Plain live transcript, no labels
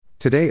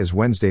Today is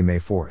Wednesday, May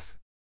 4th.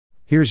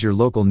 Here's your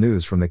local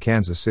news from the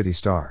Kansas City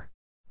Star.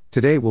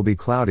 Today will be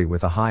cloudy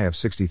with a high of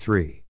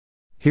 63.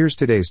 Here's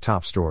today's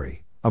top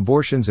story.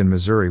 Abortions in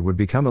Missouri would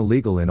become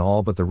illegal in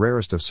all but the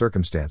rarest of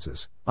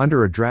circumstances,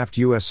 under a draft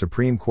U.S.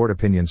 Supreme Court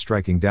opinion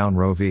striking down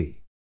Roe v.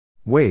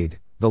 Wade,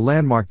 the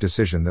landmark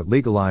decision that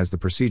legalized the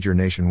procedure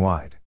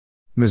nationwide.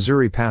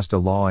 Missouri passed a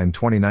law in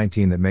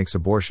 2019 that makes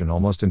abortion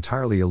almost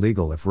entirely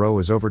illegal if Roe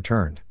is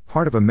overturned,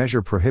 part of a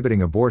measure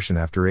prohibiting abortion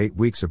after 8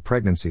 weeks of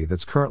pregnancy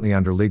that's currently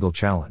under legal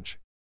challenge.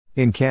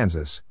 In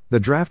Kansas, the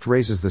draft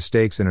raises the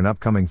stakes in an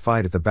upcoming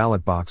fight at the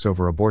ballot box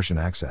over abortion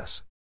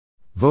access.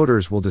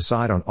 Voters will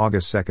decide on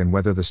August 2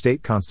 whether the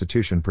state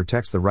constitution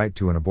protects the right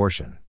to an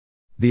abortion.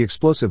 The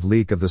explosive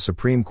leak of the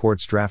Supreme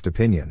Court's draft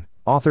opinion,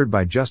 authored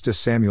by Justice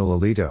Samuel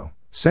Alito,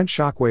 sent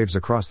shockwaves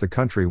across the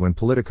country when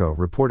Politico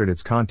reported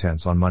its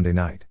contents on Monday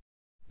night.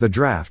 The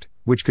draft,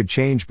 which could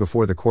change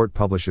before the court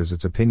publishes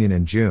its opinion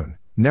in June,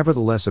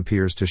 nevertheless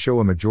appears to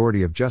show a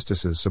majority of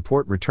justices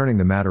support returning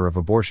the matter of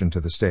abortion to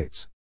the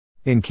states.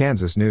 In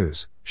Kansas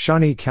news,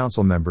 Shawnee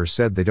Council members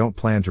said they don't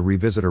plan to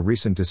revisit a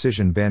recent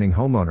decision banning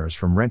homeowners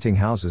from renting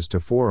houses to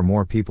 4 or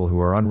more people who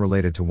are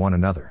unrelated to one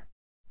another.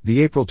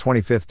 The April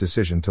 25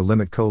 decision to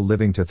limit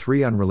co-living to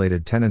 3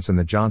 unrelated tenants in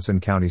the Johnson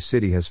County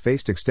city has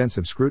faced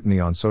extensive scrutiny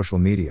on social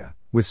media,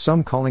 with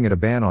some calling it a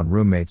ban on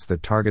roommates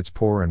that targets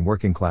poor and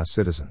working-class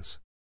citizens.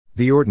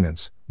 The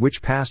ordinance,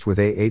 which passed with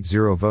a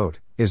 8-0 vote,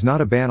 is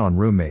not a ban on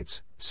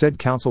roommates, said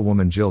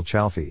Councilwoman Jill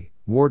Chalfie,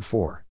 Ward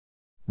 4.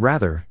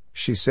 Rather,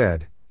 she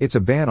said, it's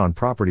a ban on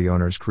property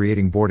owners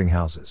creating boarding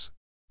houses.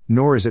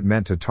 Nor is it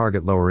meant to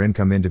target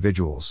lower-income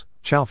individuals,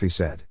 Chalfie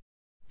said.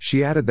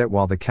 She added that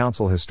while the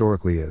council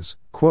historically is,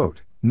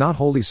 quote, not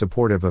wholly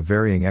supportive of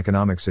varying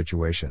economic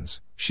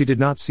situations, she did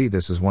not see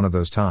this as one of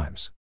those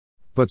times.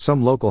 But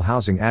some local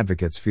housing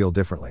advocates feel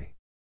differently.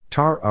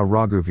 Tara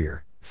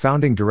Raghuvir,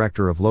 founding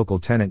director of local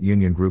tenant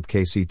union group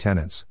KC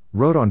Tenants,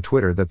 wrote on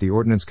Twitter that the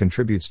ordinance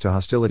contributes to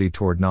hostility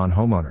toward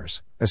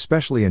non-homeowners,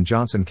 especially in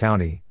Johnson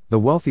County, the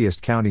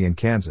wealthiest county in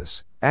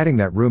Kansas, adding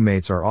that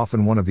roommates are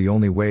often one of the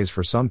only ways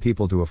for some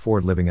people to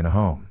afford living in a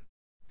home.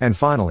 And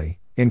finally,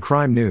 in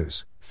crime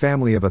news,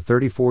 family of a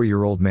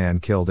 34-year-old man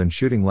killed in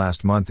shooting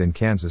last month in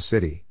Kansas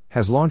City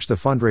has launched a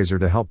fundraiser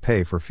to help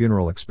pay for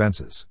funeral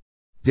expenses.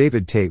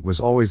 David Tate was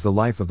always the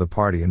life of the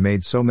party and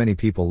made so many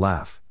people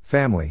laugh.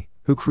 Family,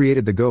 who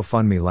created the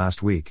GoFundMe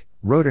last week,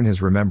 wrote in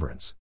his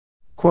remembrance.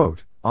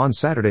 Quote, on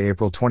Saturday,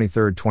 April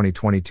 23,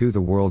 2022,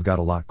 the world got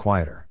a lot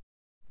quieter.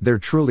 There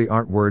truly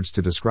aren't words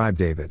to describe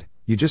David,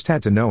 you just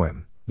had to know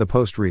him, the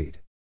post read.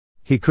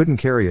 He couldn't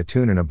carry a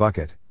tune in a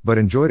bucket, but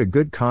enjoyed a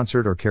good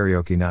concert or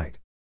karaoke night.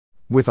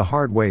 With a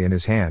hard way in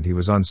his hand, he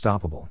was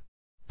unstoppable.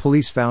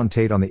 Police found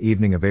Tate on the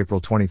evening of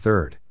April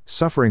 23,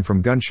 suffering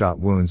from gunshot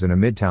wounds in a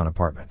midtown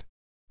apartment.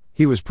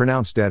 He was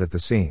pronounced dead at the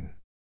scene.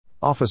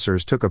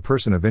 Officers took a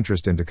person of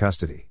interest into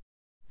custody.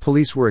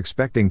 Police were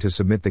expecting to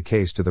submit the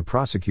case to the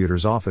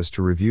prosecutor's office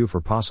to review for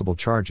possible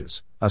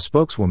charges, a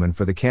spokeswoman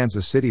for the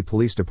Kansas City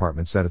Police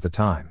Department said at the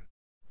time.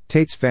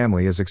 Tate's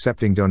family is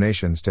accepting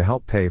donations to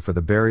help pay for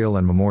the burial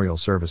and memorial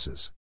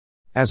services.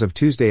 As of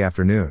Tuesday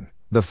afternoon,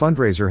 the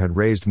fundraiser had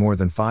raised more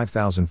than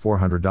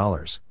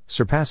 $5,400,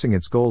 surpassing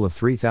its goal of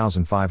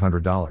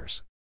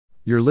 $3,500.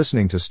 You're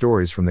listening to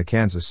stories from the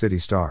Kansas City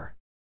Star.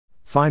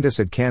 Find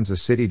us at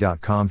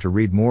kansascity.com to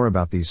read more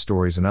about these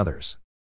stories and others.